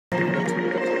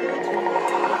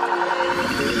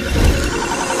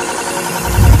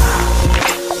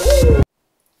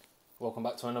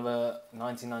to another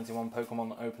 1991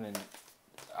 Pokemon opening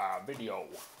video.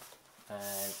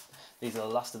 These are the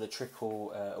last of the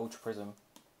triple Ultra Prism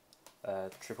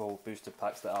triple booster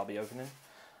packs that I'll be opening.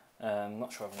 I'm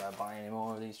not sure if I'm going to buy any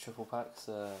more of these triple packs,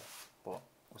 but we'll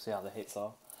see how the hits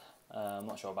are. I'm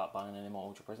not sure about buying any more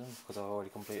Ultra Prism because I've already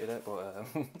completed it, but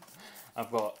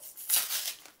I've got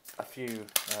a few,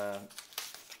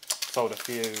 sold a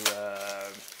few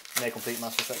near complete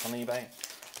master sets on eBay,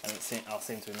 and I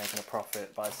seem to be making a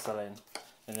profit by selling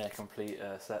the near complete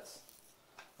sets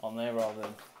on there rather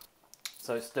than.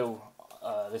 So it's still,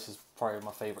 this is probably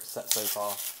my favourite set so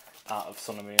far out of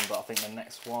Sun and Moon, but I think the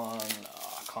next one,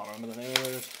 I can't remember the name of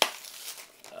it.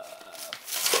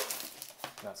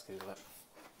 Let's Google it.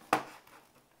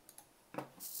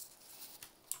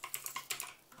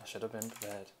 I should have been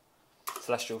prepared.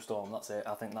 Celestial Storm, that's it.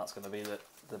 I think that's going to be the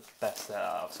best set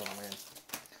out of Sun and Moon.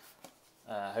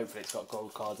 Hopefully it's got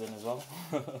gold cards in as well.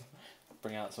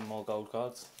 Bring out some more gold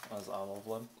cards, as I love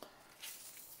them.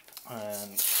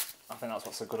 And I think that's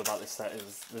what's so good about this set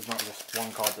is there's not just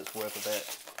one card that's worth a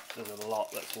bit. There's a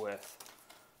lot that's worth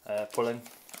pulling,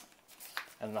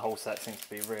 and the whole set seems to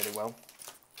be really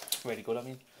good. I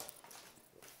mean,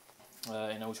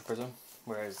 in Ultra Prism,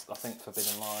 whereas I think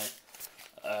Forbidden Light,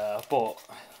 I've bought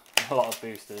a lot of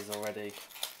boosters already.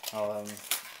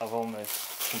 I've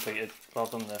almost completed. I've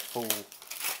done the full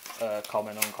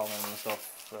common, uncommon and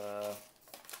stuff.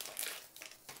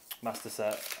 Master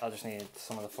set. I just need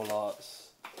some of the full arts,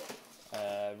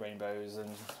 rainbows,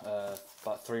 and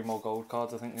about 3 more gold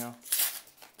cards I think now.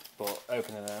 But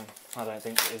opening them, I don't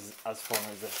think is as fun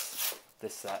as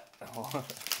this set.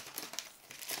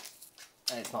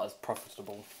 And it's not as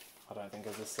profitable, I don't think,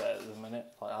 as this set at the minute.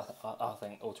 Like I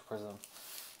think Ultra Prism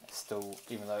is still,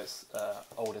 even though it's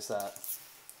older set,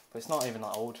 but it's not even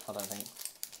that old. I don't think.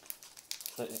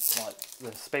 So it's like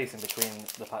the space in between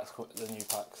the packs, the new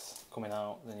packs coming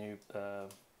out, the new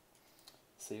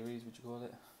series, would you call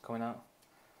it, coming out.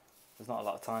 There's not a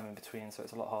lot of time in between, so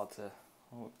it's a lot hard to.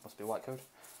 Oh, it must be white code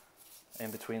in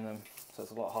between them, so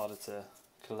it's a lot harder to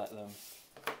collect them.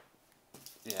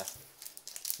 Yeah,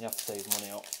 you have to save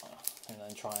money up and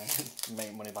then try and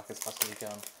make money back as fast as you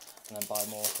can, and then buy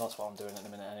more. That's what I'm doing at the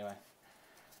minute anyway.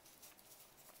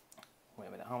 Wait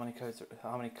a minute, how many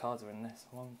cards are in this?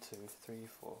 1, 2, 3,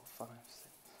 4, 5, 6,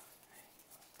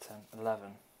 8, 10,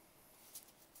 11.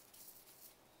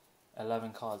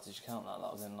 11 cards, did you count that?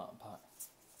 That was in that pack.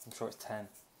 I'm sure it's 10. I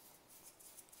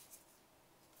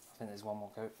think there's one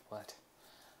more code. What?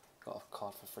 Got a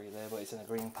card for free there, but it's in a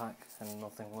green pack and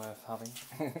nothing worth having.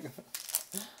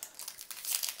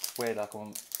 Weird, I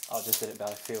just did it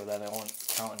by feel then. I wasn't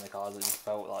counting the cards, it just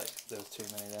felt like there was too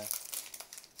many there.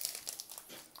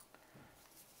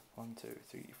 1, 2,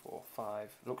 3, 4,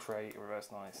 5. Looks great, reverse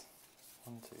nice.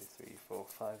 1, 2, 3, 4,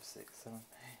 5, 6, 7, 8,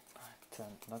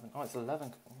 9, 10, 11. Oh, it's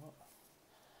 11. What?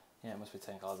 Yeah, it must be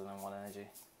 10 cards and then 1 energy.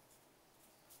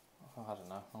 Oh, I don't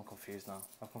know, I'm confused now.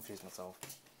 I've confused myself.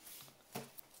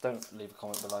 Don't leave a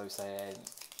comment below saying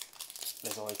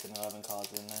there's always been 11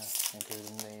 cards in there,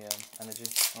 including the energy.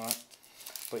 Alright.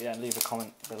 But yeah, leave a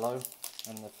comment below,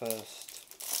 and the first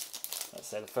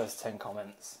 10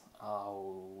 comments,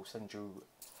 I'll send you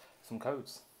some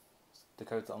codes. The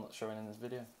codes that I'm not showing in this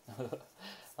video.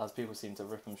 As people seem to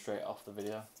rip them straight off the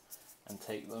video and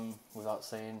take them without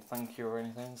saying thank you or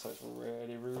anything, so it's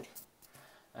really rude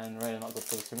and really not good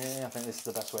for the community. I think this is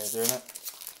the best way of doing it.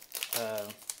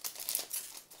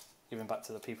 Giving back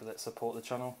to the people that support the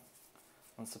channel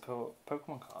and support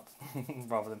Pokemon cards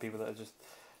rather than people that are just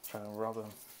trying to rob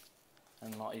them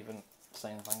and not even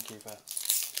saying thank you for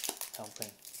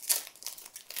helping.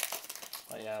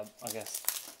 But yeah, I guess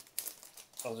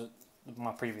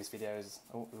my previous videos.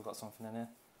 Oh, we've got something in here.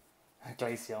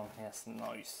 Glaceon, yes,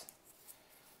 nice.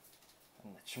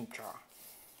 And the Chimchar.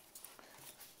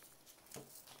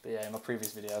 But yeah, in my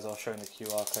previous videos I was showing the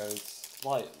QR codes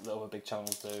like the other big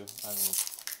channels do, and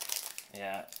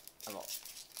yeah, I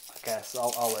guess I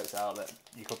worked out that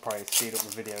you could probably speed up the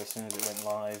video as soon as it went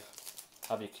live,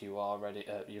 have your QR ready,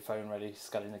 your phone ready,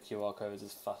 scanning the QR codes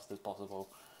as fast as possible,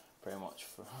 pretty much.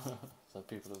 So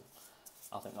people have,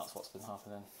 I think that's what's been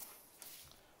happening.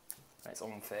 It's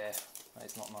unfair,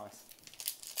 it's not nice.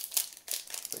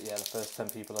 But yeah, the first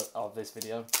 10 people of this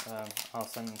video, I'll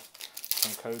send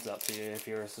some codes out to you if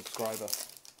you're a subscriber.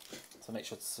 So make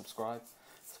sure to subscribe,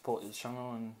 support the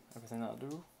channel and everything that I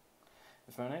do.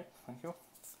 If you donate, thank you.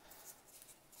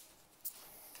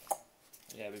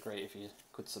 Yeah, it'd be great if you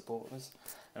could support us.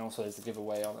 And also there's a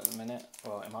giveaway on at the minute.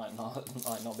 Well, it might not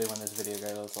be when this video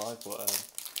goes live, but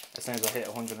as soon as I hit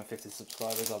 150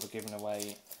 subscribers, I'll be giving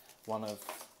away one of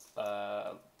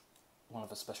one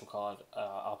of a special card,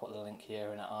 I'll put the link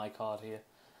here in an iCard here,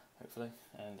 hopefully,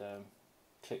 and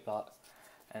click that,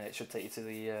 and it should take you to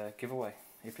the giveaway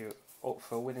if you're up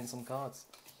for winning some cards.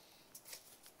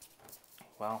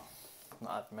 Wow,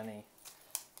 not had many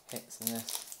hits in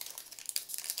this.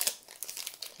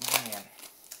 Man.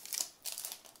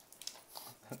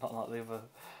 Not like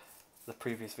the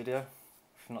previous video.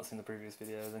 If you've not seen the previous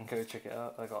video, then go check it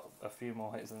out. I got a few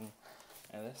more hits than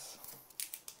this.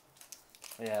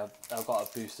 Yeah, I've got a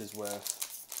booster's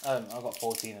worth. I've got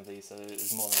 14 of these, so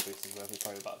it's more than a booster's worth. It's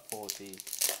probably about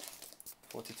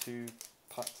 42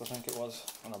 packs, I think it was,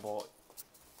 and I bought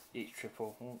each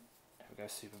triple. Ooh, there we go,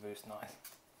 super boost, nice.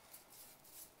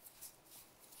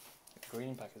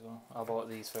 Green pack as well. I bought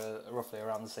these for roughly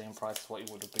around the same price as what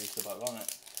you would have boosted back on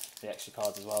it. The extra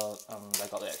cards as well, and I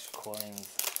got the extra coins.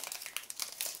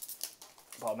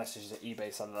 But I messaged the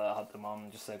eBay seller that I had them on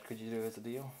and just said, could you do it as a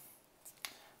deal?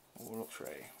 Oh,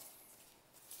 Luxray.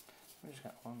 Let me just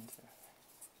get 1,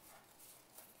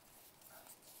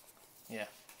 2. Yeah,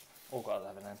 all got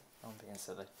 11 in. I'm being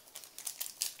silly.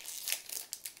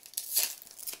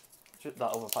 That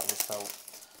other pack just felt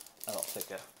a lot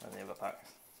thicker than the other packs.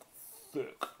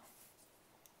 Look.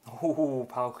 Oh,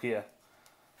 Palkia.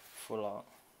 Full art.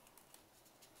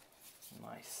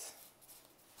 Nice.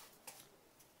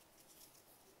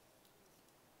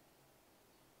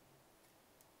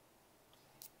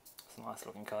 It's a nice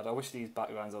looking card. I wish these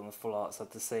backgrounds on the full arts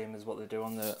had the same as what they do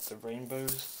on the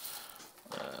rainbows.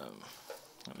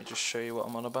 Let me just show you what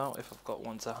I'm on about if I've got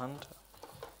one to hand.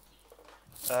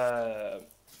 Got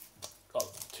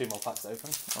 2 more packs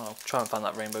open. I'll try and find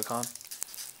that rainbow card.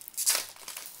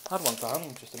 I had one to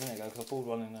hand just a minute ago because I pulled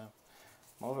one in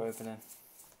my other opening.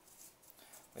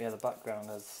 But yeah, the background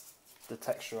has, the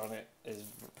texture on it is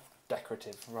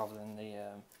decorative rather than the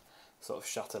sort of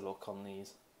shatter look on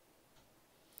these.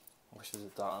 I wish there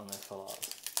was that on the full art.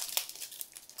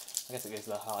 I guess it goes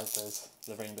to the highs, there's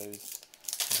the rainbows,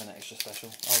 and an extra special.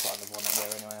 I've got another one up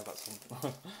there anyway, I've got some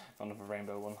another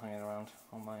rainbow one hanging around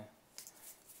on my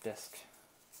desk.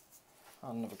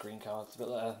 Oh, another green card, but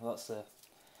that's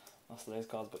those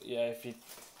cards. But yeah,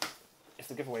 if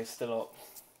the giveaway is still up,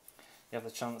 you have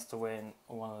the chance to win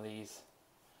one of these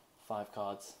 5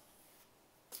 cards.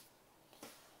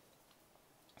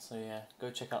 So yeah, go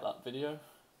check out that video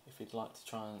if you'd like to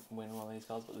try and win one of these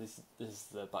cards. But this is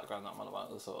the background that I'm on about,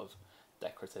 the sort of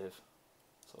decorative,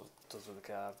 sort of does with the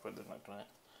card, but they've not done it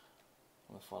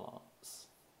on the full arts.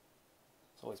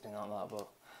 It's always been like that, but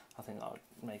I think that would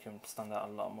make them stand out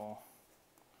a lot more.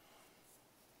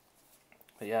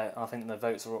 But yeah, I think the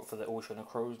votes are up for the Ultra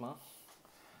Necrozma.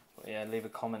 But yeah, leave a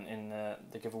comment in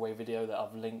the giveaway video that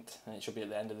I've linked, and it should be at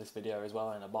the end of this video as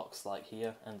well in a box like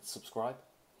here, and subscribe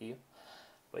here.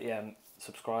 But yeah,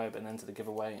 subscribe and enter the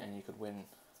giveaway and you could win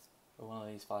one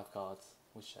of these 5 cards,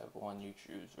 whichever one you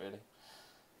choose really.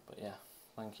 But yeah,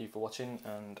 thank you for watching,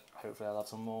 and hopefully I'll have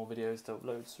some more videos to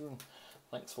upload soon.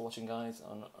 Thanks for watching guys,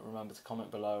 and remember to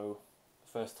comment below.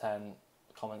 The first 10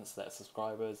 comments that are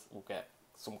subscribers will get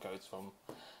some codes from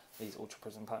these Ultra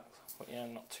Prism packs. But yeah,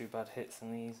 not too bad hits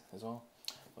in these as well.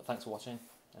 But thanks for watching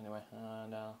anyway,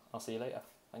 and I'll see you later.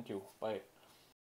 Thank you, bye.